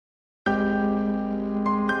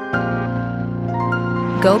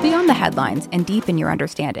Go beyond the headlines and deepen your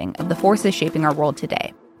understanding of the forces shaping our world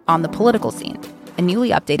today on The Political Scene, a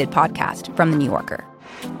newly updated podcast from The New Yorker.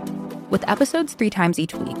 With episodes 3 times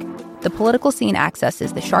each week, The Political Scene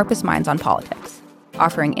accesses the sharpest minds on politics,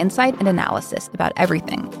 offering insight and analysis about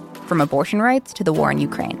everything from abortion rights to the war in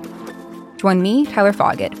Ukraine. Join me, Tyler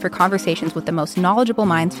Foggett, for conversations with the most knowledgeable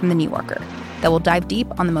minds from The New Yorker that will dive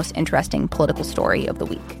deep on the most interesting political story of the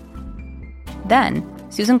week. Then,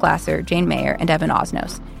 Susan Glasser, Jane Mayer, and Evan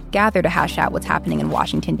Osnos gather to hash out what's happening in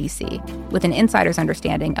Washington, D.C., with an insider's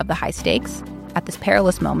understanding of the high stakes at this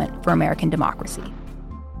perilous moment for American democracy.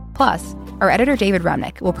 Plus, our editor David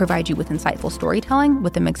Remnick will provide you with insightful storytelling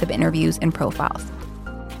with a mix of interviews and profiles.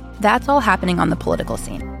 That's all happening on The Political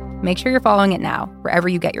Scene. Make sure you're following it now, wherever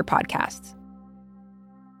you get your podcasts.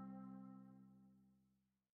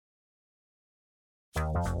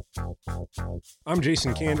 I'm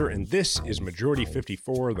Jason Kander, and this is Majority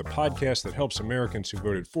 54, the podcast that helps Americans who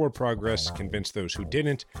voted for progress convince those who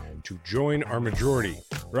didn't to join our majority.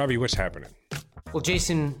 Robbie, what's happening? Well,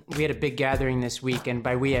 Jason, we had a big gathering this week, and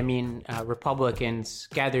by we, I mean Republicans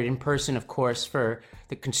gathered in person, of course, for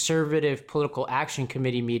the Conservative Political Action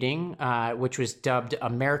Committee meeting, which was dubbed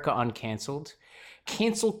America Uncanceled.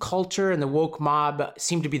 Cancel culture and the woke mob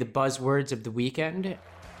seem to be the buzzwords of the weekend.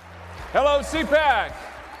 Hello, CPAC.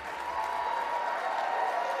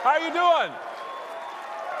 How you doing?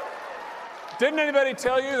 Didn't anybody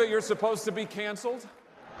tell you that you're supposed to be canceled?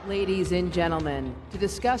 Ladies and gentlemen, to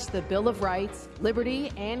discuss the Bill of Rights,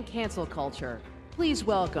 liberty, and cancel culture, please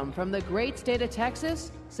welcome from the great state of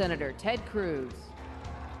Texas, Senator Ted Cruz.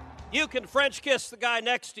 You can French kiss the guy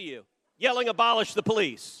next to you, yelling abolish the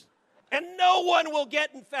police, and no one will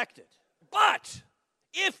get infected. But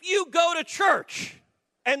if you go to church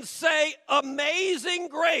and say amazing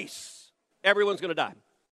grace, everyone's going to die.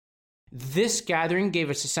 This gathering gave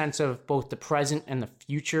us a sense of both the present and the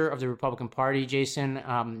future of the Republican Party, Jason.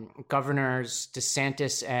 Governors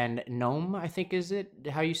DeSantis and Noem, I think is it,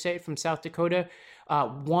 how you say it, from South Dakota,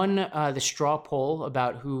 won the straw poll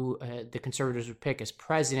about who the conservatives would pick as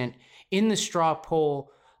president. In the straw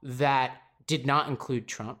poll that did not include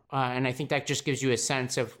Trump. And I think that just gives you a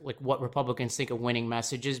sense of like what Republicans think a winning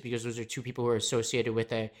message is, because those are two people who are associated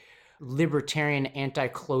with a libertarian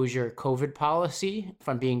anti-closure COVID policy, if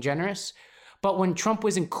I'm being generous. But when Trump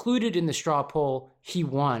was included in the straw poll, he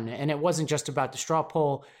won. And it wasn't just about the straw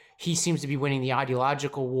poll. He seems to be winning the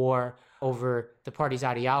ideological war over the party's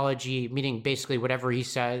ideology, meaning basically whatever he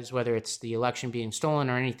says, whether it's the election being stolen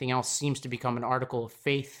or anything else, seems to become an article of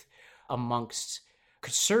faith amongst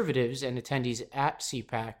conservatives and attendees at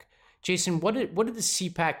CPAC. Jason, what did the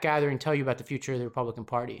CPAC gathering tell you about the future of the Republican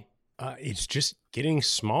Party? It's just getting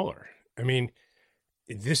smaller. I mean,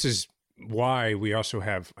 this is why we also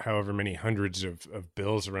have however many hundreds of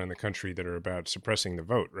bills around the country that are about suppressing the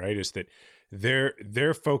vote, right? Is that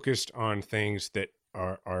they're focused on things that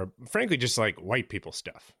are frankly just like white people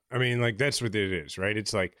stuff. I mean, like that's what it is, right?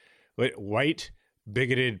 It's like white,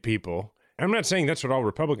 bigoted people. I'm not saying that's what all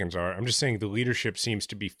Republicans are. I'm just saying the leadership seems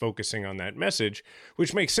to be focusing on that message,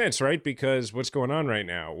 which makes sense, right? Because what's going on right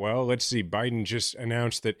now? Well, let's see. Biden just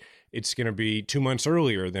announced that it's going to be 2 months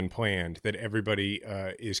earlier than planned, that everybody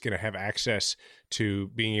is going to have access to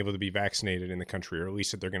being able to be vaccinated in the country, or at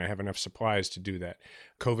least that they're going to have enough supplies to do that.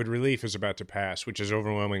 COVID relief is about to pass, which is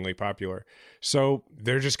overwhelmingly popular. So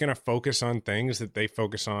they're just going to focus on things that they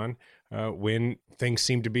focus on when things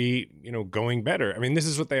seem to be, going better. I mean, this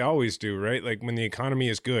is what they always do, right? Like when the economy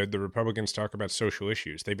is good, the Republicans talk about social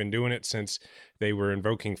issues. They've been doing it since they were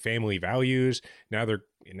invoking family values. Now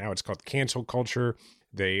it's called cancel culture.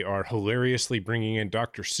 They are hilariously bringing in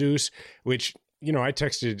Dr. Seuss, which, I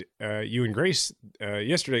texted you and Grace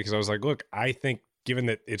yesterday because I was like, look, I think given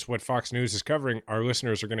that it's what Fox News is covering, our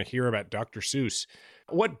listeners are going to hear about Dr. Seuss.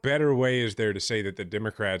 What better way is there to say that the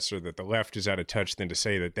Democrats or that the left is out of touch than to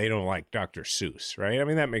say that they don't like Dr. Seuss, right? I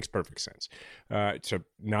mean, that makes perfect sense. It's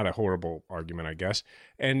not a horrible argument, I guess.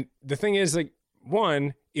 And the thing is, like,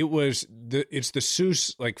 one, it's the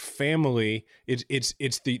Seuss like family.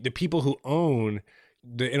 It's the people who own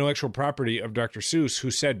the intellectual property of Dr. Seuss, who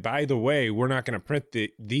said, by the way, we're not going to print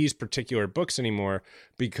these particular books anymore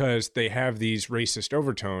because they have these racist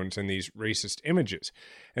overtones and these racist images.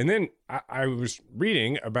 And then I was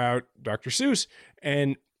reading about Dr. Seuss,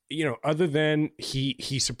 and other than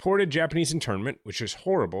he supported Japanese internment, which is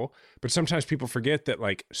horrible, but sometimes people forget that,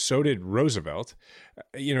 like, so did Roosevelt.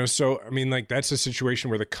 So, I mean, like, that's a situation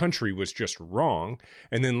where the country was just wrong.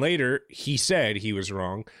 And then later he said he was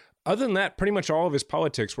wrong. Other than that, pretty much all of his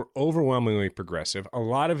politics were overwhelmingly progressive. A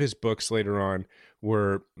lot of his books later on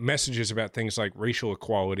were messages about things like racial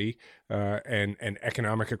equality and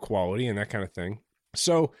economic equality and that kind of thing.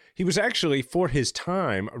 So he was actually, for his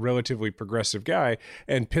time, a relatively progressive guy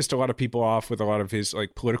and pissed a lot of people off with a lot of his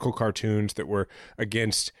like political cartoons that were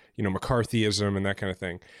against, McCarthyism and that kind of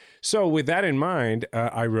thing. So with that in mind,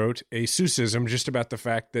 I wrote a Seussism just about the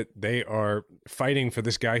fact that they are fighting for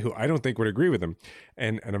this guy who I don't think would agree with him.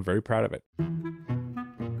 And I'm very proud of it.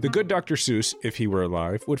 The good Dr. Seuss, if he were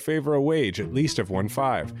alive, would favor a wage at least of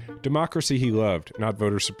 1.5. Democracy he loved, not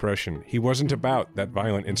voter suppression. He wasn't about that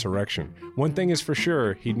violent insurrection. One thing is for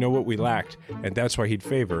sure, he'd know what we lacked, and that's why he'd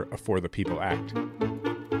favor a For the People Act.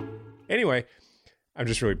 Anyway, I'm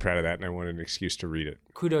just really proud of that, and I wanted an excuse to read it.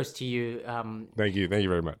 Kudos to you. Thank you. Thank you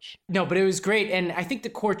very much. No, but it was great. And I think the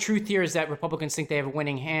core truth here is that Republicans think they have a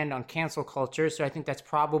winning hand on cancel culture. So I think that's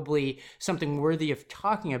probably something worthy of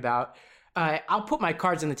talking about. I'll put my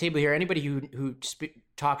cards on the table here. Anybody who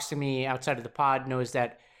talks to me outside of the pod knows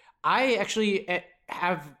that I actually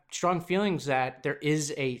have strong feelings that there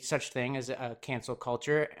is a such thing as a cancel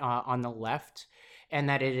culture on the left, and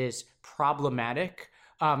that it is problematic.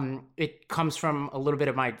 It comes from a little bit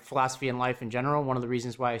of my philosophy in life in general. One of the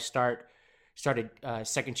reasons why I started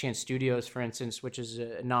Second Chance Studios, for instance, which is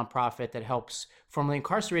a nonprofit that helps formerly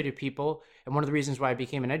incarcerated people. And one of the reasons why I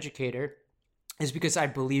became an educator is because I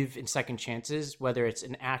believe in second chances, whether it's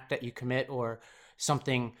an act that you commit or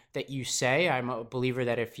something that you say. I'm a believer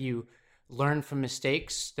that if you learn from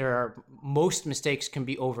mistakes, most mistakes can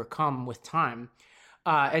be overcome with time.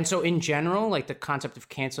 And so in general, like the concept of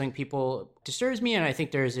canceling people disturbs me. And I think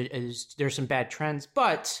there's some bad trends,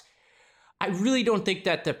 but I really don't think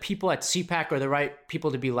that the people at CPAC are the right people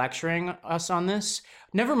to be lecturing us on this.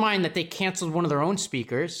 Never mind that they canceled one of their own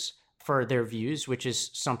speakers for their views, which is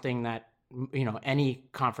something that, any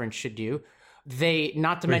conference should do.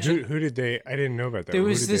 Mention who did they? I didn't know about that. There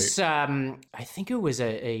was this, I think it was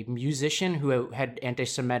a musician who had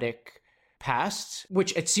anti-Semitic past,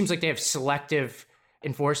 which it seems like they have selective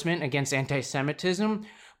enforcement against anti-Semitism,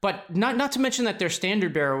 but not to mention that their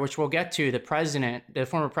standard bearer, which we'll get to, the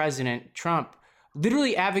former president, Trump,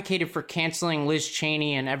 literally advocated for canceling Liz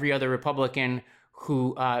Cheney and every other Republican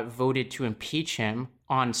who voted to impeach him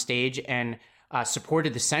on stage and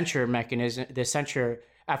supported the censure mechanism, the censure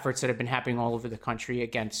efforts that have been happening all over the country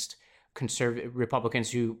against conservative Republicans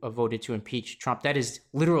who voted to impeach Trump. That is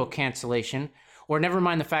literal cancellation. Or never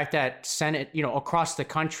mind the fact that Senate, across the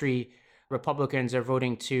country, Republicans are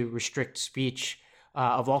voting to restrict speech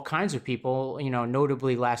of all kinds of people.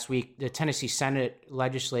 Notably last week, the Tennessee Senate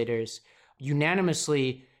legislators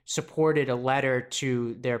unanimously supported a letter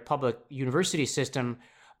to their public university system,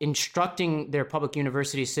 instructing their public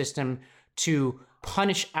university system to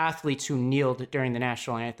punish athletes who kneeled during the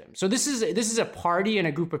national anthem. So this is a party and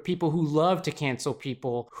a group of people who love to cancel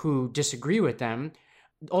people who disagree with them.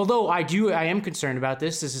 Although I am concerned about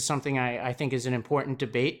this. This is something I think is an important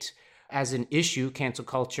debate as an issue, cancel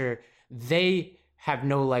culture. They have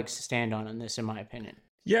no legs to stand on this, in my opinion.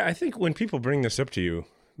 Yeah, I think when people bring this up to you,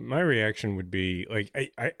 my reaction would be like,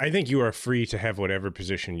 I think you are free to have whatever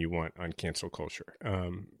position you want on cancel culture.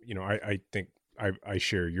 I think I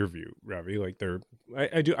share your view, Ravi. Like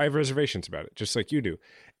I have reservations about it, just like you do.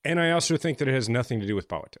 And I also think that it has nothing to do with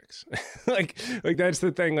politics. like that's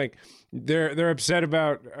the thing. Like they're upset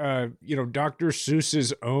about, Dr.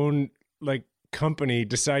 Seuss's own company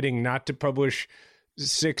deciding not to publish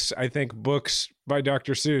 6, I think, books by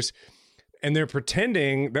Dr. Seuss. And they're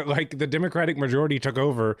pretending that the Democratic majority took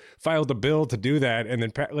over, filed a bill to do that. And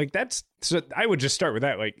then that's, so I would just start with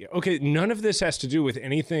that. Okay, none of this has to do with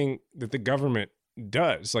anything that the government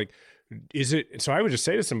does. Is it? So I would just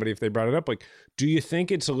say to somebody, if they brought it up, do you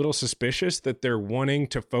think it's a little suspicious that they're wanting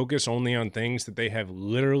to focus only on things that they have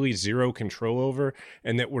literally zero control over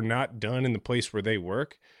and that were not done in the place where they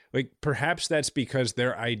work? Perhaps that's because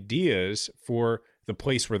their ideas for the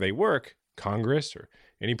place where they work, Congress or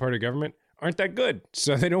any part of government, aren't that good.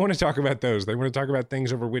 So they don't want to talk about those. They want to talk about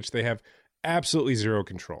things over which they have absolutely zero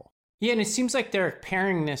control. Yeah, and it seems like they're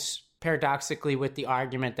pairing this paradoxically with the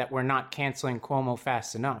argument that we're not canceling Cuomo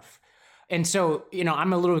fast enough. And so,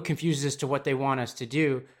 I'm a little confused as to what they want us to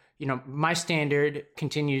do. My standard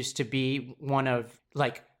continues to be one of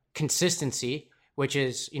consistency, which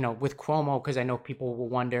is, with Cuomo, because I know people will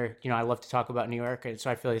wonder, I love to talk about New York, and so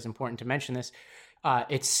I feel like it's important to mention this.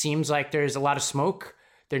 It seems like there's a lot of smoke.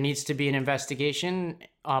 There needs to be an investigation,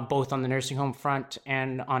 both on the nursing home front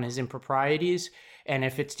and on his improprieties. And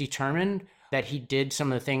if it's determined that he did some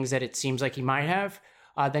of the things that it seems like he might have,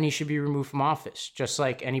 then he should be removed from office, just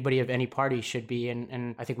like anybody of any party should be.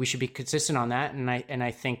 And I think we should be consistent on that. And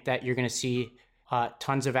I think that you're going to see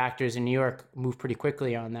tons of actors in New York move pretty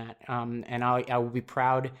quickly on that. And I will be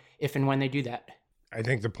proud if and when they do that. I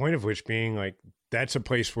think the point of which being that's a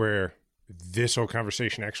place where this whole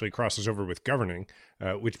conversation actually crosses over with governing,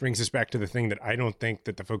 which brings us back to the thing that I don't think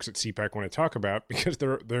that the folks at CPAC want to talk about because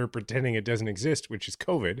they're pretending it doesn't exist, which is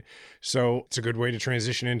COVID. So it's a good way to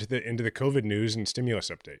transition into the COVID news and stimulus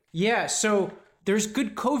update. Yeah, so there's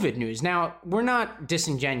good COVID news. Now, we're not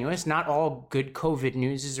disingenuous. Not all good COVID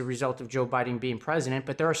news is a result of Joe Biden being president,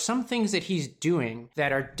 but there are some things that he's doing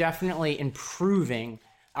that are definitely improving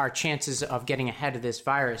our chances of getting ahead of this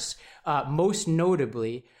virus. Most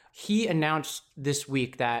notably, he announced this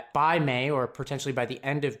week that by May, or potentially by the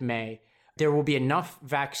end of May, there will be enough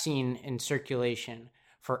vaccine in circulation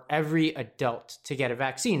for every adult to get a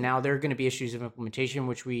vaccine. Now, there are going to be issues of implementation,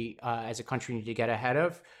 which we as a country need to get ahead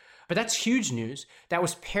of. But that's huge news. That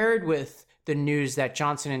was paired with the news that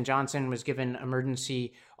Johnson & Johnson was given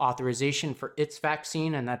emergency authorization for its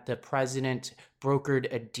vaccine, and that the president brokered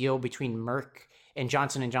a deal between Merck and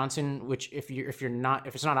Johnson & Johnson, which if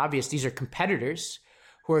it's not obvious, these are competitors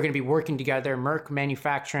who are going to be working together. Merck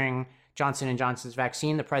manufacturing Johnson & Johnson's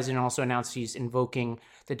vaccine. The president also announced he's invoking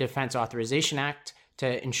the Defense Authorization Act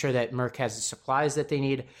to ensure that Merck has the supplies that they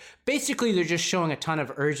need. Basically, they're just showing a ton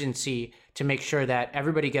of urgency to make sure that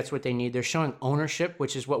everybody gets what they need. They're showing ownership,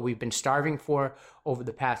 which is what we've been starving for over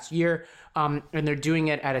the past year. And they're doing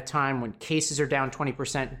it at a time when cases are down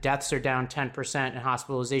 20%, deaths are down 10%, and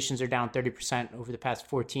hospitalizations are down 30% over the past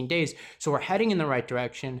 14 days. So we're heading in the right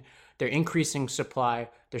direction. They're increasing supply.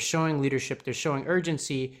 They're showing leadership. They're showing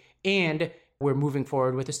urgency. And we're moving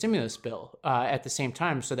forward with a stimulus bill at the same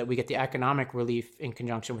time so that we get the economic relief in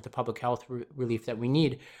conjunction with the public health relief that we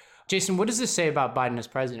need. Jason, what does this say about Biden as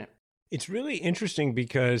president? It's really interesting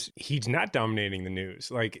because he's not dominating the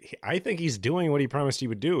news. Like, I think he's doing what he promised he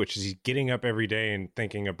would do, which is he's getting up every day and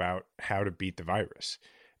thinking about how to beat the virus.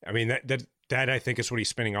 I mean, that I think is what he's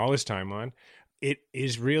spending all his time on. It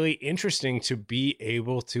is really interesting to be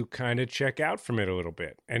able to kind of check out from it a little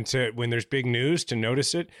bit and to, when there's big news, to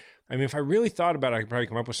notice it. I mean, if I really thought about it, I could probably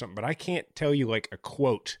come up with something, but I can't tell you like a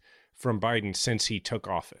quote from Biden since he took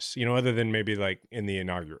office, other than maybe like in the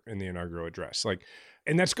inaugural address. Like,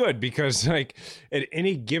 and that's good because like at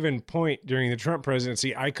any given point during the Trump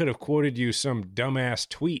presidency, I could have quoted you some dumbass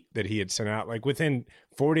tweet that he had sent out like within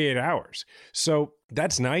 48 hours. So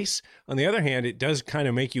that's nice. On the other hand, it does kind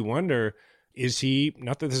of make you wonder, is he,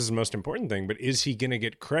 not that this is the most important thing, but is he going to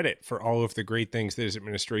get credit for all of the great things that his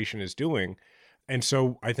administration is doing? And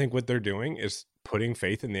so I think what they're doing is putting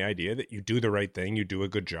faith in the idea that you do the right thing, you do a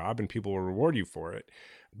good job, and people will reward you for it.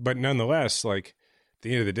 But nonetheless, like at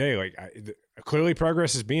the end of the day, like clearly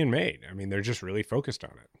progress is being made. I mean, they're just really focused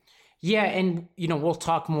on it. Yeah. And, we'll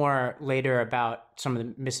talk more later about some of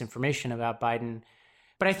the misinformation about Biden.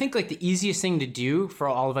 But I think like the easiest thing to do for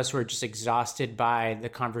all of us who are just exhausted by the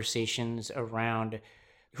conversations around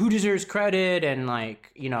who deserves credit and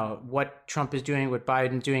like, what Trump is doing, what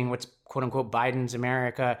Biden's doing, what's quote unquote Biden's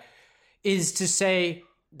America, is to say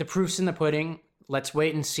the proof's in the pudding. Let's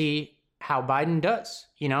wait and see how Biden does.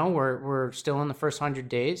 We're still in the first 100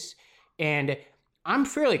 days, and I'm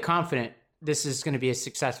fairly confident this is going to be a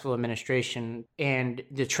successful administration, and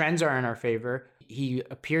the trends are in our favor. He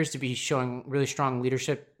appears to be showing really strong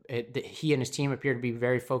leadership. He and his team appear to be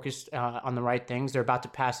very focused on the right things. They're about to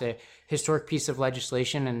pass a historic piece of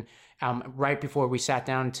legislation, and right before we sat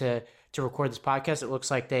down to record this podcast, it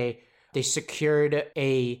looks like they secured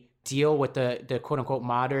a deal with the quote unquote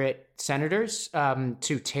moderate senators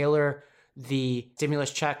to tailor the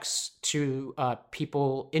stimulus checks to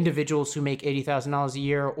individuals who make $80,000 a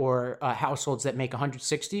year or households that make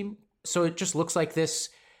 $160,000. So it just looks like the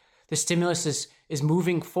stimulus is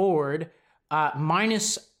moving forward,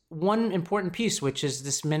 minus one important piece, which is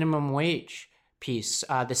this minimum wage piece.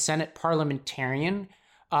 The Senate parliamentarian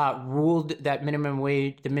ruled that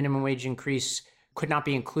the minimum wage increase could not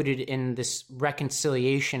be included in this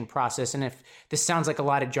reconciliation process. And if this sounds like a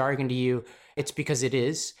lot of jargon to you, it's because it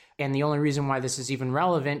is. And the only reason why this is even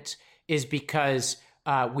relevant is because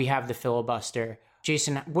we have the filibuster.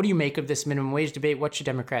 Jason, what do you make of this minimum wage debate? What should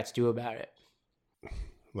Democrats do about it?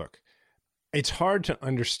 Look, it's hard to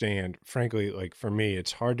understand, frankly, like for me,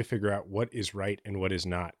 it's hard to figure out what is right and what is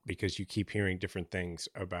not because you keep hearing different things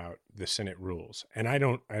about the Senate rules. And I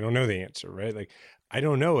don't know the answer, right? Like, I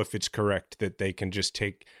don't know if it's correct that they can just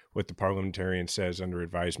take what the parliamentarian says under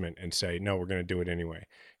advisement and say, no, we're going to do it anyway.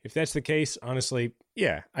 If that's the case, honestly,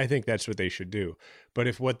 yeah, I think that's what they should do. But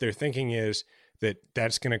if what they're thinking is that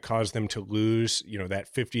that's going to cause them to lose,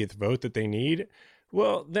 that 50th vote that they need,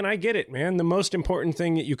 well, then I get it, man. The most important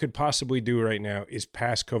thing that you could possibly do right now is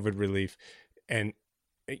pass COVID relief. And,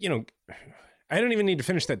 I don't even need to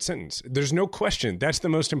finish that sentence. There's no question. That's the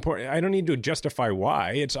most important. I don't need to justify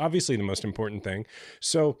why. It's obviously the most important thing.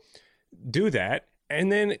 So do that.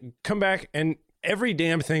 and then come back and every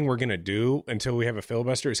damn thing we're going to do until we have a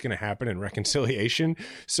filibuster is going to happen in reconciliation.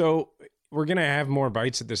 So we're going to have more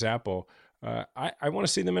bites at this apple. I want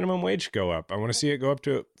to see the minimum wage go up. I want to see it go up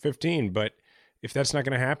to 15, but if that's not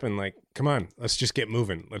going to happen, like, come on, let's just get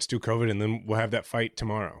moving. Let's do COVID and then we'll have that fight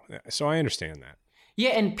tomorrow. So I understand that.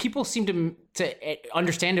 Yeah, and people seem to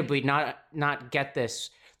understandably not get this.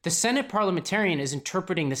 The Senate parliamentarian is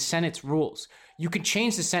interpreting the Senate's rules. You can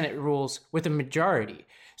change the Senate rules with a majority.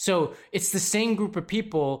 So it's the same group of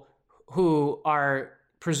people who are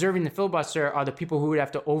preserving the filibuster are the people who would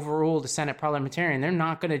have to overrule the Senate parliamentarian. They're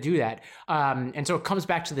not going to do that. And so it comes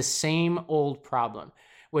back to the same old problem,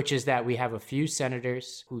 which is that we have a few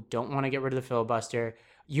senators who don't want to get rid of the filibuster.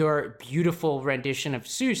 Your beautiful rendition of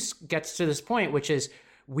Seuss gets to this point, which is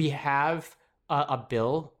we have a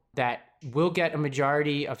bill that will get a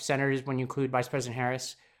majority of senators, when you include Vice President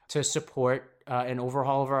Harris, to support an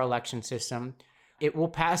overhaul of our election system. It will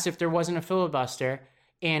pass if there wasn't a filibuster.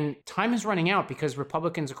 And time is running out because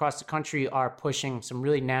Republicans across the country are pushing some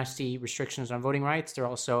really nasty restrictions on voting rights. They're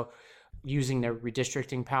also using their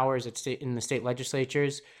redistricting powers in the state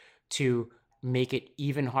legislatures to make it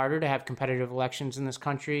even harder to have competitive elections in this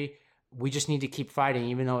country. We just need to keep fighting,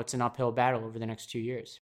 even though it's an uphill battle over the next 2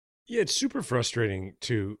 years. Yeah, it's super frustrating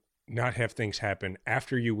to not have things happen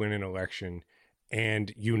after you win an election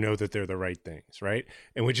and you know that they're the right things, right?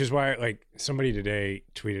 And which is why, like, somebody today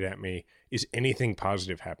tweeted at me, is anything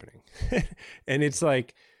positive happening? And it's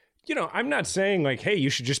like, you know, I'm not saying like, hey, you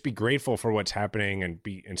should just be grateful for what's happening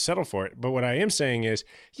and settle for it. But what I am saying is,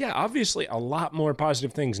 yeah, obviously a lot more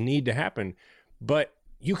positive things need to happen, but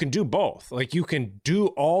you can do both. Like, you can do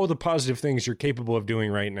all the positive things you're capable of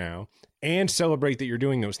doing right now and celebrate that you're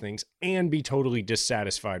doing those things and be totally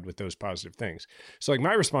dissatisfied with those positive things. So like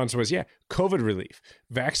my response was, yeah, COVID relief,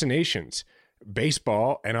 vaccinations,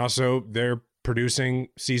 baseball, and also they're producing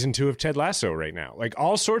season 2 of Ted Lasso right now. Like,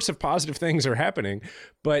 all sorts of positive things are happening,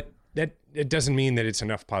 but that it doesn't mean that it's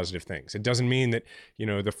enough positive things. It doesn't mean that, you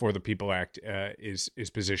know, the For the People Act is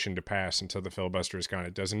positioned to pass until the filibuster is gone.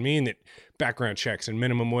 It doesn't mean that background checks and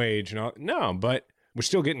minimum wage and all. No, but we're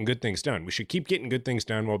still getting good things done. We should keep getting good things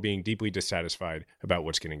done while being deeply dissatisfied about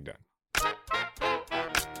what's getting done.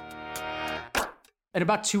 In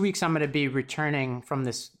about 2 weeks, I'm going to be returning from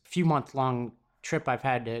this few-month-long trip I've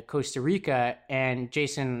had to Costa Rica. And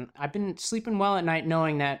Jason, I've been sleeping well at night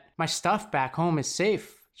knowing that my stuff back home is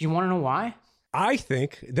safe. You want to know why? I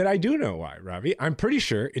think that I do know why, Ravi. I'm pretty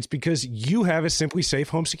sure it's because you have a Simply Safe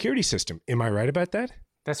home security system. Am I right about that?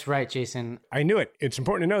 That's right, Jason. I knew it. It's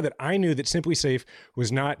important to know that I knew that Simply Safe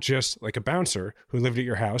was not just like a bouncer who lived at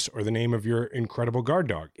your house or the name of your incredible guard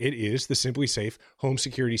dog. It is the Simply Safe home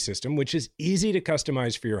security system, which is easy to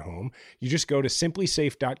customize for your home. You just go to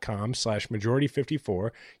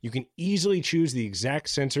simplysafe.com/majority54. You can easily choose the exact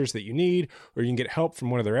sensors that you need, or you can get help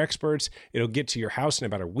from one of their experts. It'll get to your house in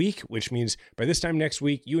about a week, which means by this time next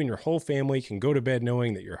week, you and your whole family can go to bed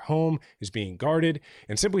knowing that your home is being guarded.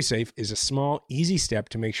 And Simply Safe is a small, easy step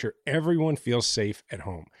to make sure everyone feels safe at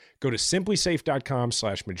home. Go to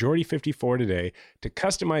simplysafe.com/majority54 today to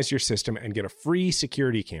customize your system and get a free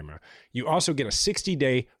security camera. You also get a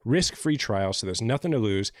 60-day risk-free trial, so there's nothing to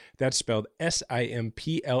lose. That's spelled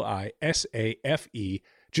SIMPLISAFE.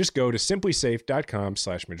 Just go to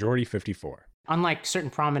simplysafe.com/majority54. Unlike certain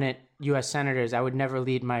prominent U.S. senators, I would never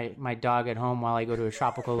leave my dog at home while I go to a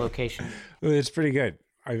tropical location. It's pretty good.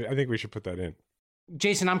 I think we should put that in.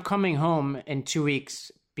 Jason, I'm coming home in 2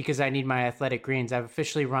 weeks because I need my Athletic Greens. I've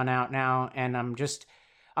officially run out now, and I'm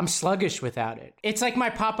sluggish without it. It's like my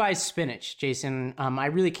Popeyes spinach, Jason. I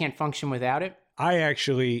really can't function without it. I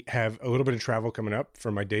actually have a little bit of travel coming up for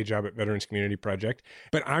my day job at Veterans Community Project,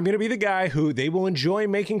 but I'm going to be the guy who they will enjoy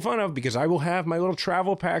making fun of because I will have my little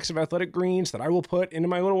travel packs of Athletic Greens that I will put into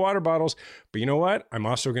my little water bottles. But you know what? I'm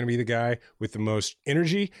also going to be the guy with the most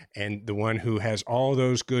energy and the one who has all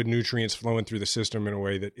those good nutrients flowing through the system in a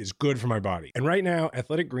way that is good for my body. And right now,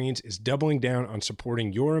 Athletic Greens is doubling down on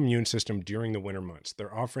supporting your immune system during the winter months.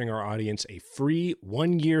 They're offering our audience a free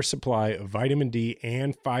 1-year supply of vitamin D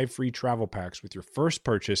and 5 free travel packs with your first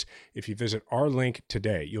purchase if you visit our link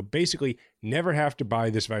today. You'll basically never have to buy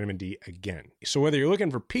this vitamin D again. So whether you're looking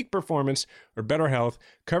for peak performance or better health,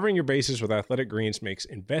 covering your bases with Athletic Greens makes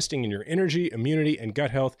investing in your energy, immunity, and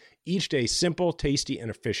gut health each day simple, tasty, and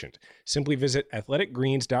efficient. Simply visit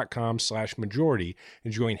athleticgreens.com/majority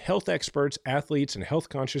and join health experts, athletes, and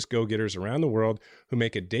health-conscious go-getters around the world who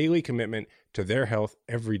make a daily commitment to their health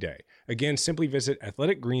every day. Again, simply visit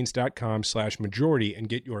athleticgreens.com/majority and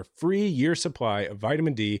get your free year supply of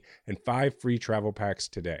vitamin D and 5 free travel packs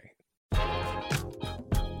today.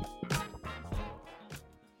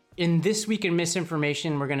 In This Week in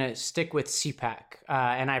Misinformation, we're going to stick with CPAC.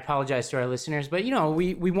 And I apologize to our listeners, but,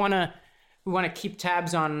 we want to keep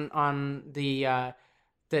tabs on the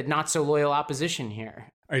not so loyal opposition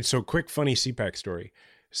here. All right, so quick, funny CPAC story.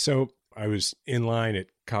 So I was in line at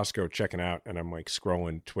Costco checking out, and I'm like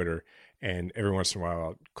scrolling Twitter, and every once in a while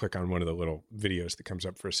I'll click on one of the little videos that comes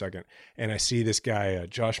up for a second, and I see this guy,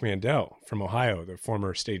 Josh Mandel from Ohio, the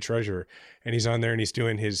former state treasurer, and he's on there and he's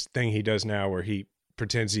doing his thing he does now where he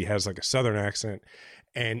pretends he has like a Southern accent,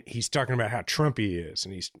 and he's talking about how Trump he is,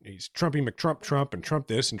 and he's Trumpy McTrump and Trump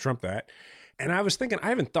this and Trump that. And I was thinking, I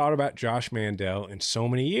haven't thought about Josh Mandel in so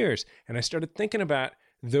many years, and I started thinking about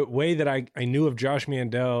the way that I knew of Josh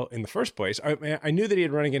Mandel in the first place. I knew that he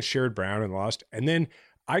had run against Sherrod Brown and lost. And then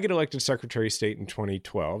I get elected Secretary of State in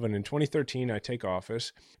 2012. And in 2013, I take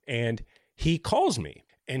office and he calls me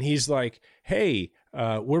and he's like, hey,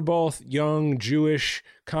 we're both young Jewish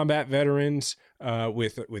combat veterans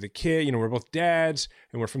with a kid. We're both dads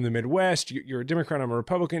and we're from the Midwest. You're a Democrat, I'm a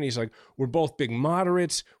Republican. He's like, we're both big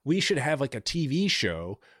moderates. We should have like a TV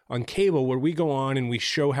show on cable where we go on and we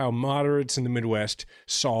show how moderates in the Midwest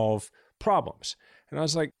solve problems. And I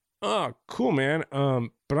was like, oh, cool, man.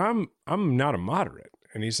 But I'm not a moderate.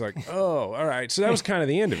 And he's like, oh, all right. So that was kind of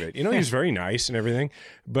the end of it. He was very nice and everything,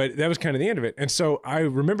 but that was kind of the end of it. And so I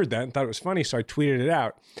remembered that and thought it was funny. So I tweeted it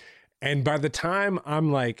out. And by the time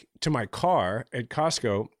I'm like to my car at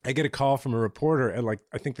Costco, I get a call from a reporter at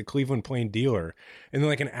I think the Cleveland Plain Dealer. And then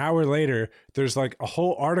like an hour later, there's like a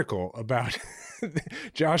whole article about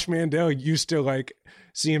Josh Mandel used to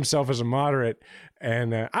see himself as a moderate.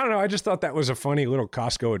 And I don't know, I just thought that was a funny little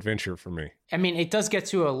Costco adventure for me. I mean, it does get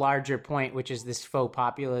to a larger point, which is this faux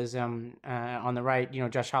populism on the right.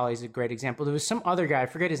 Josh Hawley is a great example. There was some other guy, I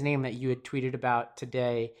forget his name, that you had tweeted about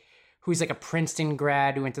today, who's like a Princeton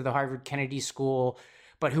grad who went to the Harvard Kennedy School,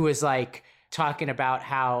 but who was like talking about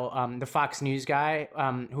how the Fox News guy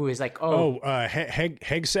who is like,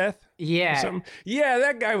 Hegseth? Yeah. Yeah,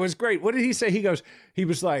 that guy was great. What did he say? He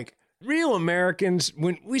was like, real Americans,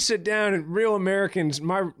 when we sit down and real Americans,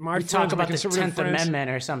 my we friends, talk about my the 10th Amendment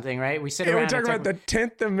or something, right? We sit around we talk about the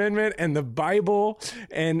 10th Amendment and the Bible.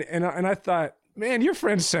 And I thought, man, your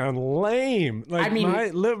friends sound lame. My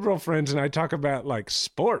liberal friends and I talk about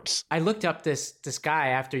sports. I looked up this guy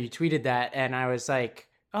after you tweeted that, and I was like,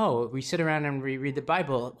 oh, we sit around and we read the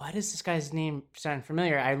Bible. Why does this guy's name sound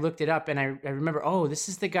familiar? I looked it up and I remember, this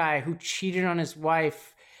is the guy who cheated on his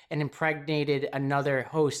wife and impregnated another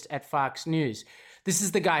host at Fox News. This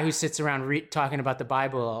is the guy who sits around talking about the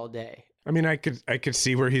Bible all day. I mean, I could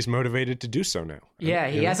see where he's motivated to do so now. Yeah,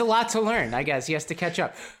 he has a lot to learn, I guess. He has to catch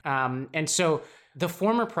up. And so the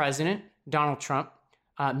former president, Donald Trump,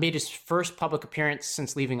 made his first public appearance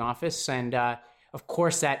since leaving office. And of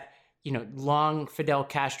course, that long Fidel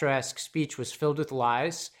Castro-esque speech was filled with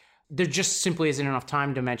lies. There just simply isn't enough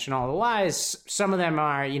time to mention all the lies. Some of them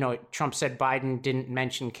are, Trump said Biden didn't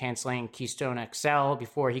mention canceling Keystone XL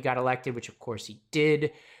before he got elected, which of course he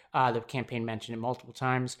did. The campaign mentioned it multiple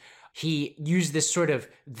times. He used this sort of,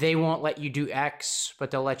 they won't let you do X, but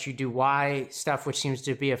they'll let you do Y stuff, which seems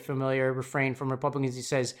to be a familiar refrain from Republicans. He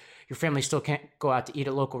says, your family still can't go out to eat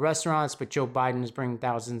at local restaurants, but Joe Biden is bringing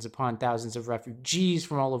thousands upon thousands of refugees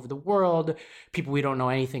from all over the world, people we don't know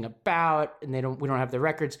anything about, and we don't have the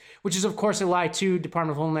records, which is, of course, a lie too.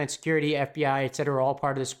 Department of Homeland Security, FBI, et cetera, all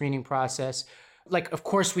part of the screening process. Of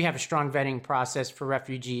course, we have a strong vetting process for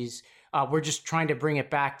refugees. We're just trying to bring it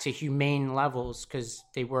back to humane levels because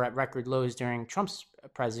they were at record lows during Trump's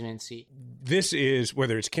presidency. This is,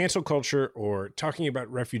 whether it's cancel culture or talking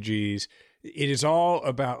about refugees, it is all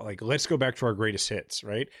about let's go back to our greatest hits,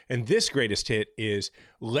 right? And this greatest hit is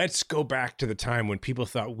let's go back to the time when people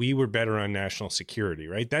thought we were better on national security,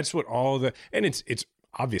 right? That's what and it's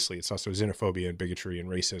obviously it's also xenophobia and bigotry and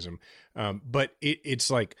racism. But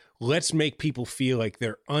it's let's make people feel like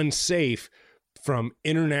they're unsafe from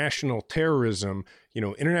international terrorism,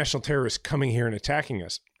 international terrorists coming here and attacking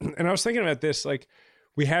us. And I was thinking about this,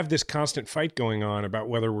 we have this constant fight going on about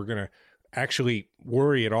whether we're going to actually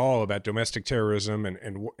worry at all about domestic terrorism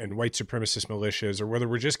and white supremacist militias, or whether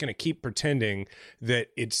we're just going to keep pretending that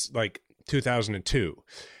it's 2002.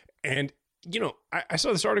 And, I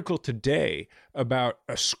saw this article today about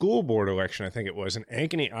a school board election, I think it was, in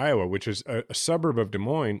Ankeny, Iowa, which is a suburb of Des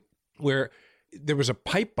Moines, where there was a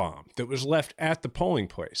pipe bomb that was left at the polling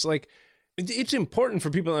place. It's important for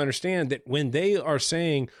people to understand that when they are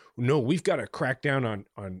saying, no, we've got to crack down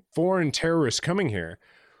on foreign terrorists coming here.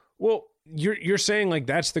 Well, you're saying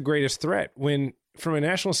that's the greatest threat, when from a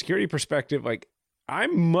national security perspective,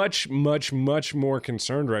 I'm much, much, much more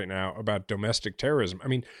concerned right now about domestic terrorism. I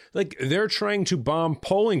mean, like, they're trying to bomb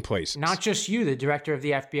polling places. Not just you. The director of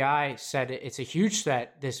the FBI said it's a huge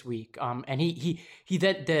threat this week. And the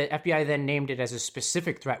FBI then named it as a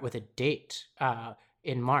specific threat with a date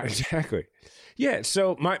in March. Exactly. Yeah.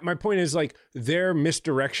 So my point is, like, their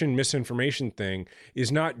misdirection, misinformation thing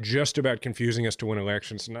is not just about confusing us to win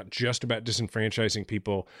elections, not just about disenfranchising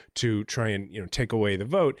people to try and, take away the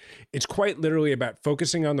vote. It's quite literally about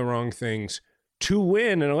focusing on the wrong things to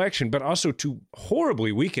win an election, but also to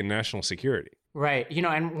horribly weaken national security. Right.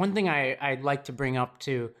 And one thing I'd like to bring up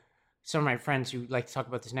to some of my friends who like to talk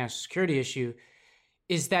about this national security issue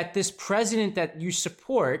is that this president that you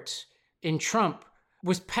support in Trump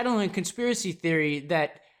was peddling a conspiracy theory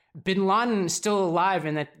that bin Laden is still alive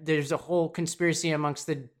and that there's a whole conspiracy amongst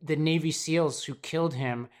the Navy SEALs who killed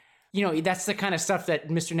him. That's the kind of stuff that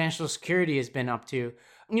Mr. National Security has been up to.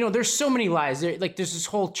 There's so many lies. There's this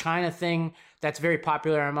whole China thing that's very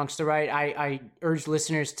popular amongst the right. I urge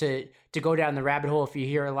listeners to go down the rabbit hole if you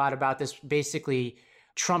hear a lot about this. Basically,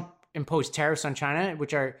 Trump imposed tariffs on China,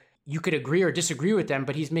 which are, you could agree or disagree with them,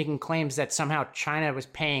 but he's making claims that somehow China was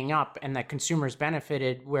paying up and that consumers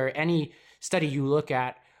benefited, where any study you look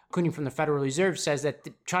at, including from the Federal Reserve, says that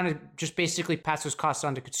China just basically passed those costs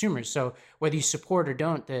on to consumers. So whether you support or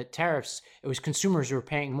don't the tariffs, it was consumers who were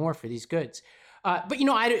paying more for these goods. But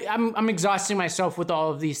I'm exhausting myself with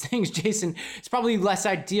all of these things, Jason. It's probably less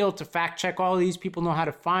ideal to fact check all of these. People know how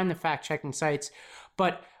to find the fact checking sites,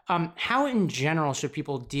 but how in general should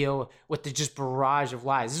people deal with the just barrage of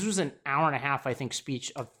lies? This was an hour and a half, I think,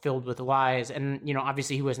 speech filled with lies. And,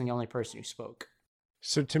 obviously he wasn't the only person who spoke.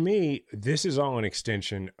 So to me, this is all an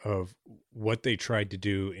extension of what they tried to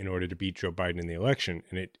do in order to beat Joe Biden in the election.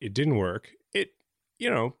 And it didn't work. It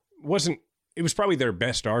was probably their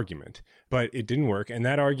best argument, but it didn't work. And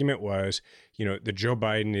that argument was, that Joe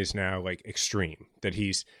Biden is now like extreme, that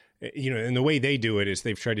he's, and the way they do it is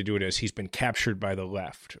they've tried to do it as he's been captured by the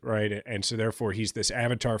left, right? And so therefore he's this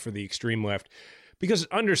avatar for the extreme left, because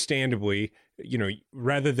understandably,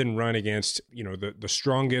 rather than run against, the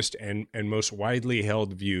strongest and most widely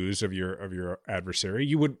held views of your adversary,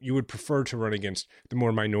 you would prefer to run against the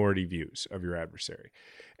more minority views of your adversary.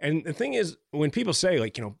 And the thing is, when people say,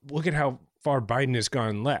 like, look at how far Biden has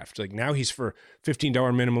gone left, like now he's for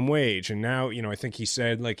 $15 minimum wage. And now, I think he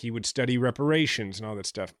said like he would study reparations and all that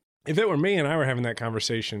stuff. If it were me and I were having that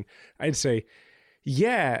conversation, I'd say,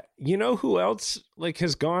 yeah, who else like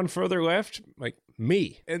has gone further left? Like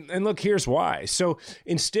me. And look, here's why. So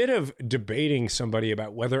instead of debating somebody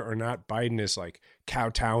about whether or not Biden is like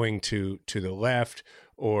kowtowing to the left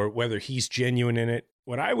or whether he's genuine in it,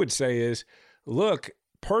 what I would say is, look,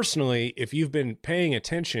 personally, if you've been paying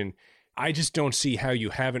attention, I just don't see how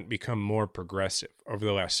you haven't become more progressive over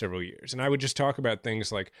the last several years. And I would just talk about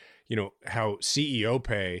things like, how CEO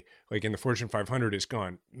pay, like in the Fortune 500, has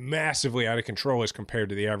gone massively out of control as compared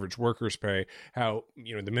to the average worker's pay, how,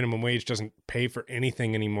 the minimum wage doesn't pay for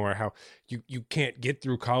anything anymore, how you can't get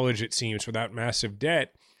through college, it seems, without massive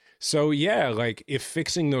debt. So yeah, like if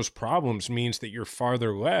fixing those problems means that you're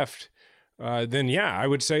farther left, then yeah, I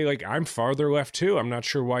would say like I'm farther left too. I'm not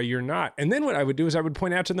sure why you're not. And then what I would do is I would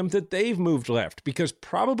point out to them that they've moved left, because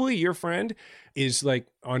probably your friend is like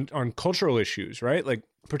on cultural issues, right? Like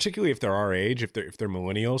particularly if they're our age, if they're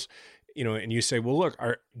millennials, and you say, well, look,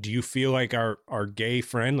 do you feel like our gay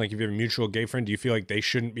friend, like if you have a mutual gay friend, do you feel like they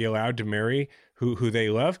shouldn't be allowed to marry who they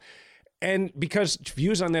love? And because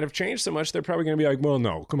views on that have changed so much, they're probably going to be like, well,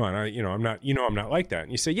 no, come on, I'm not like that.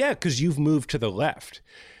 And you say, yeah, because you've moved to the left.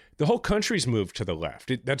 The whole country's moved to the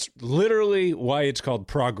left. That's literally why it's called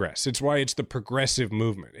progress. It's why it's the progressive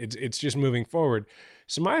movement. It's just moving forward.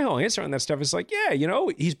 So my whole answer on that stuff is like, yeah,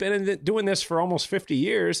 he's been doing this for almost 50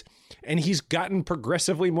 years, and he's gotten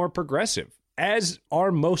progressively more progressive, as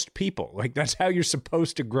are most people. Like, that's how you're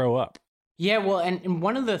supposed to grow up. Yeah, well, and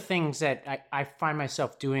one of the things that I find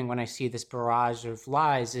myself doing when I see this barrage of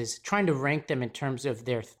lies is trying to rank them in terms of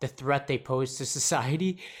the threat they pose to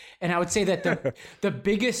society. And I would say that the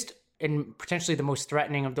biggest and potentially the most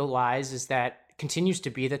threatening of the lies is that continues to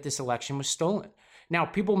be that this election was stolen. Now,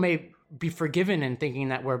 people may be forgiven in thinking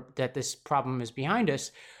that this problem is behind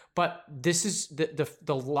us, but this is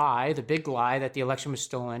the lie, the big lie that the election was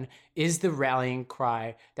stolen is the rallying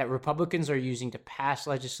cry that Republicans are using to pass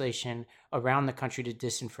legislation around the country to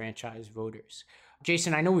disenfranchise voters.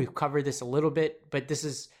 Jason, I know we've covered this a little bit, but this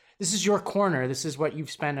is your corner. This is what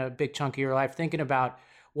you've spent a big chunk of your life thinking about.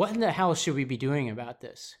 What in the hell should we be doing about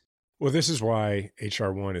this? Well, this is why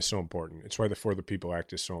H.R. 1 is so important. It's why the For the People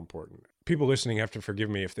Act is so important. People listening have to forgive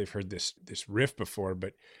me if they've heard this riff before,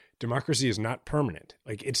 but democracy is not permanent.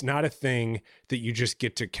 Like, it's not a thing that you just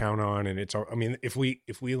get to count on. And it's all, I mean, if we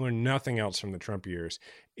learn nothing else from the Trump years,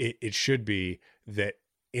 it should be that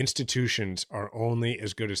institutions are only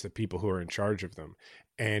as good as the people who are in charge of them.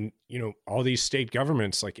 And, you know, all these state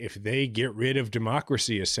governments, like, if they get rid of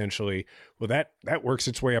democracy, essentially, well, that works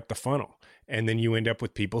its way up the funnel. And then you end up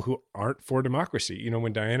with people who aren't for democracy. You know,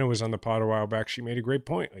 when Diana was on the pod a while back, she made a great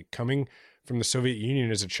point. Like, coming from the Soviet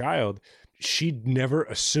Union as a child, she never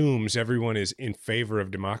assumes everyone is in favor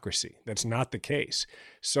of democracy. That's not the case.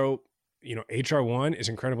 So, you know, HR 1 is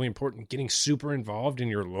incredibly important. Getting super involved in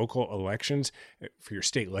your local elections, for your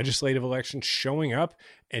state legislative elections, showing up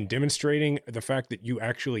and demonstrating the fact that you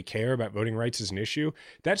actually care about voting rights as an issue.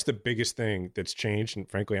 That's the biggest thing that's changed. And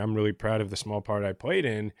frankly, I'm really proud of the small part I played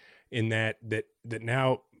in that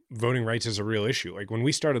now voting rights is a real issue. Like, when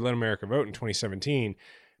we started Let America Vote in 2017,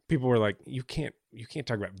 people were like, you can't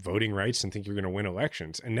talk about voting rights and think you're going to win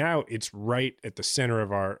elections. And now it's right at the center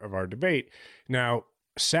of our debate. Now,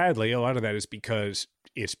 sadly, a lot of that is because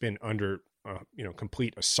it's been under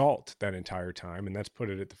complete assault that entire time, and that's put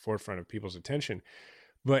it at the forefront of people's attention.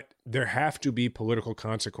 But there have to be political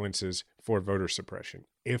consequences for voter suppression.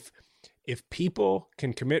 If people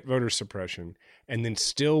can commit voter suppression and then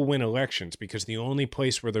still win elections, because the only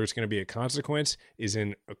place where there's going to be a consequence is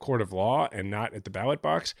in a court of law and not at the ballot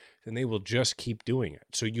box, then they will just keep doing it.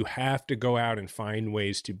 So you have to go out and find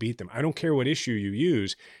ways to beat them. I don't care what issue you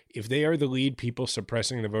use. If they are the lead people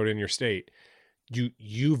suppressing the vote in your state,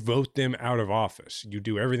 you vote them out of office. You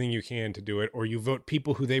do everything you can to do it, or you vote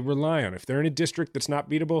people who they rely on. If they're in a district that's not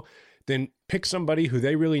beatable, then pick somebody who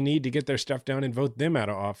they really need to get their stuff done and vote them out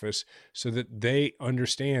of office so that they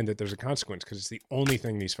understand that there's a consequence, because it's the only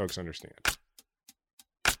thing these folks understand.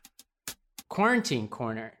 Quarantine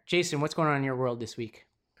Corner. Jason, what's going on in your world this week?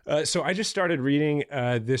 So I just started reading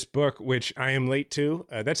this book, which I am late to.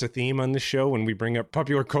 That's a theme on this show. When we bring up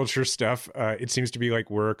popular culture stuff, it seems to be like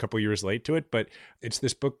we're a couple years late to it. But it's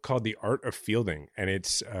this book called The Art of Fielding. And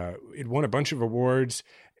it won a bunch of awards,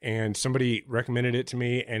 and somebody recommended it to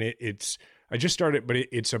me. And I just started, but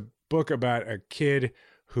it's a book about a kid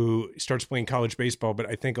who starts playing college baseball. But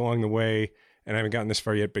I think along the way, and I haven't gotten this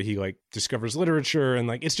far yet, but he like discovers literature, and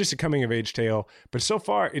like, it's just a coming of age tale. But so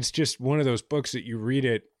far, it's just one of those books that you read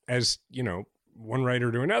it as, you know, one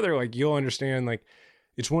writer to another, like, you'll understand, like,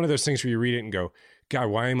 it's one of those things where you read it and go, God,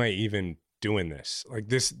 why am I even doing this? Like,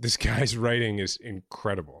 this guy's writing is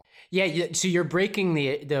incredible. Yeah. So you're breaking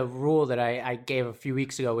the rule that I gave a few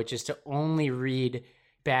weeks ago, which is to only read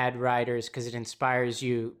bad writers because it inspires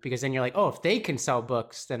you, because then you're like, oh, if they can sell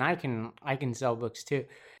books, then I can sell books too.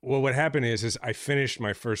 Well, what happened is I finished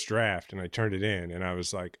my first draft and I turned it in, and I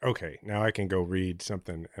was like, okay, now I can go read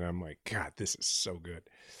something. And I'm like, God, this is so good.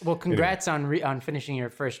 Well, congrats on finishing your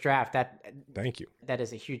first draft. Thank you. That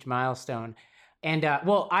is a huge milestone. And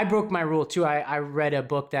well, I broke my rule too. I read a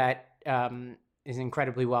book that is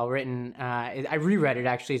incredibly well written. I reread it,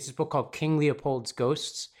 actually. It's this book called King Leopold's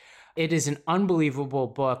Ghosts. It is an unbelievable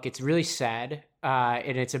book. It's really sad.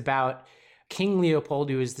 And it's about King Leopold,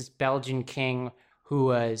 who is this Belgian king who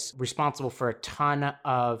was responsible for a ton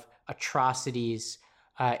of atrocities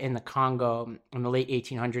in the Congo in the late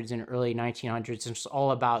 1800s and early 1900s. It's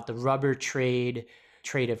all about the rubber trade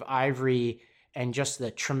of ivory, and just the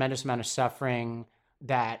tremendous amount of suffering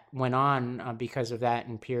that went on because of that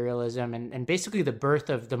imperialism, and basically the birth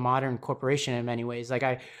of the modern corporation in many ways. Like,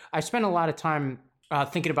 I spent a lot of time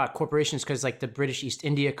thinking about corporations, because like the British East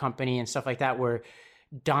India Company and stuff like that were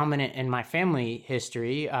dominant in my family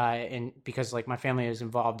history, and because like my family was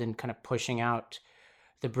involved in kind of pushing out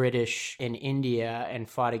the British in India and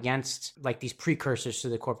fought against like these precursors to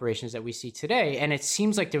the corporations that we see today. And it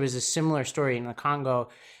seems like there was a similar story in the Congo,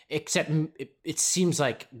 except it seems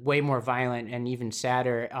like way more violent and even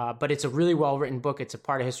sadder. But it's a really well-written book. It's a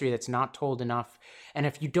part of history that's not told enough. And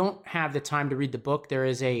if you don't have the time to read the book, there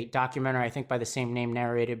is a documentary, I think by the same name,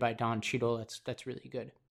 narrated by Don Cheadle. That's really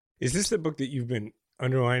good. Is this the book that you've been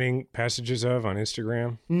underlining passages of on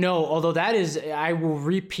Instagram? No, although I will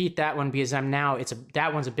repeat that one, because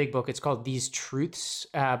that one's a big book. It's called These Truths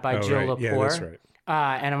by Jill right. Lepore. Yeah, that's right.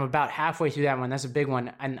 And I'm about halfway through that one. That's a big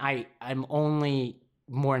one. And I'm only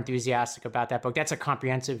more enthusiastic about that book. That's a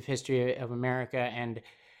comprehensive history of America. And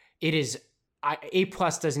it is, A+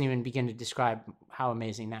 doesn't even begin to describe how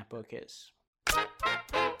amazing that book is.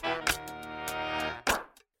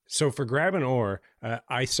 So for Grab an Oar,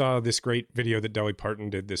 I saw this great video that Dolly Parton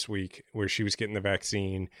did this week where she was getting the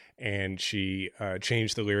vaccine, and she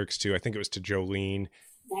changed the lyrics to, I think it was to Jolene.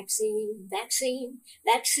 Vaccine, vaccine,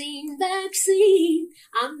 vaccine, vaccine.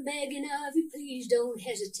 I'm begging of you, please don't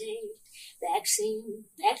hesitate. Vaccine,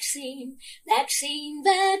 vaccine, vaccine,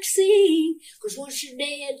 vaccine. 'Cause once you're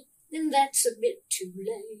dead, then that's a bit too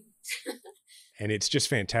late. And it's just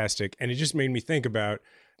fantastic. And it just made me think about,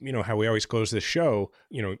 how we always close this show,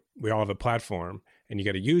 we all have a platform and you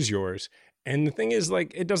got to use yours. And the thing is,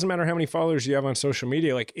 like, it doesn't matter how many followers you have on social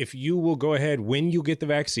media. Like, if you will go ahead when you get the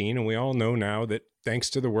vaccine, and we all know now that thanks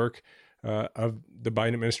to the work of the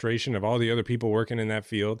Biden administration, of all the other people working in that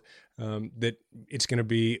field, that it's going to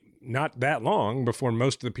be not that long before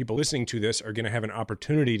most of the people listening to this are going to have an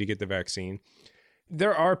opportunity to get the vaccine.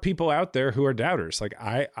 There are people out there who are doubters. Like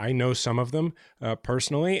I know some of them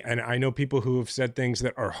personally, and I know people who have said things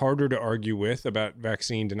that are harder to argue with about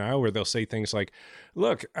vaccine denial, where they'll say things like,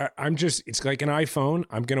 look, it's like an iPhone.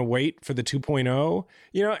 I'm going to wait for the 2.0,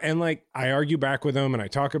 and like I argue back with them and I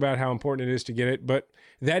talk about how important it is to get it. But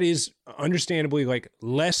that is understandably like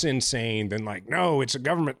less insane than like, no, it's a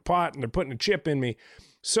government plot and they're putting a chip in me.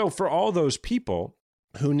 So for all those people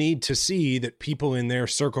who need to see that people in their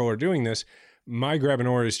circle are doing this, my grab and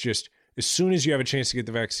order is just, as soon as you have a chance to get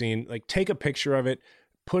the vaccine, like take a picture of it,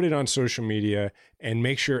 put it on social media, and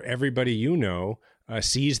make sure everybody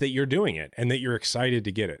sees that you're doing it and that you're excited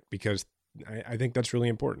to get it, because I think that's really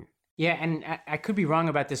important. Yeah, and I could be wrong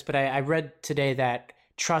about this, but I read today that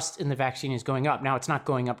trust in the vaccine is going up. Now, it's not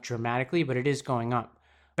going up dramatically, but it is going up.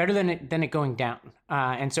 Better than it going down.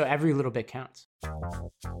 And so every little bit counts.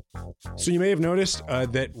 So you may have noticed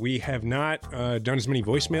that we have not done as many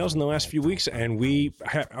voicemails in the last few weeks, and we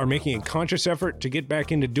are making a conscious effort to get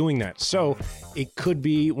back into doing that. So it could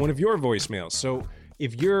be one of your voicemails. So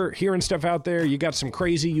if you're hearing stuff out there, you got some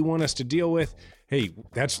crazy you want us to deal with, hey,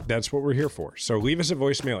 that's what we're here for. So leave us a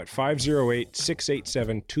voicemail at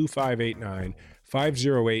 508-687-2589.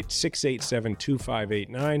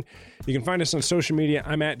 508-687-2589. You can find us on social media.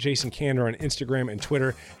 I'm at Jason Kander on Instagram and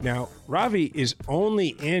Twitter. Now, Ravi is only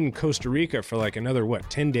in Costa Rica for like another,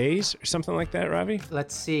 10 days or something like that, Ravi?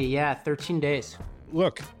 Let's see. Yeah, 13 days.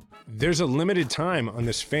 Look, there's a limited time on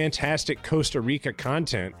this fantastic Costa Rica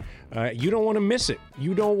content. You don't want to miss it.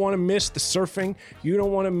 You don't want to miss the surfing. You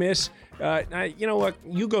don't want to miss... you know what?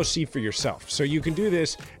 You go see for yourself. So you can do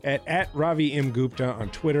this at Ravi M. Gupta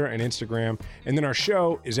on Twitter and Instagram. And then our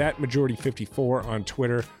show is at Majority54 on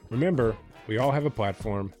Twitter. Remember, we all have a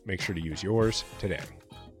platform. Make sure to use yours today.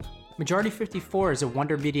 Majority 54 is a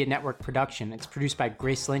Wonder Media Network production. It's produced by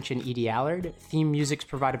Grace Lynch and Edie Allard. Theme music's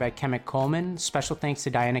provided by Kemet Coleman. Special thanks to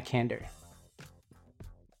Diana Kander.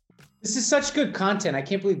 This is such good content. I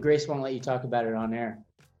can't believe Grace won't let you talk about it on air.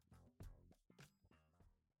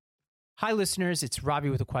 Hi, listeners. It's Robbie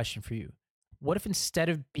with a question for you. What if instead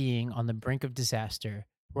of being on the brink of disaster,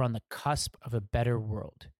 we're on the cusp of a better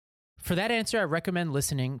world? For that answer, I recommend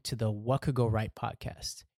listening to the What Could Go Right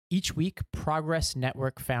podcast. Each week, Progress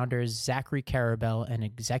Network founders Zachary Karabell and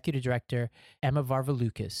Executive Director Emma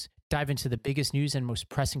Varvaloucas dive into the biggest news and most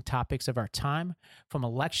pressing topics of our time, from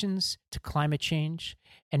elections to climate change,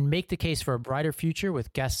 and make the case for a brighter future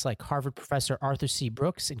with guests like Harvard professor Arthur C.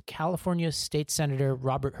 Brooks and California State Senator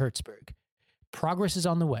Robert Hertzberg. Progress is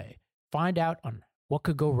on the way. Find out on What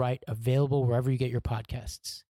Could Go Right, available wherever you get your podcasts.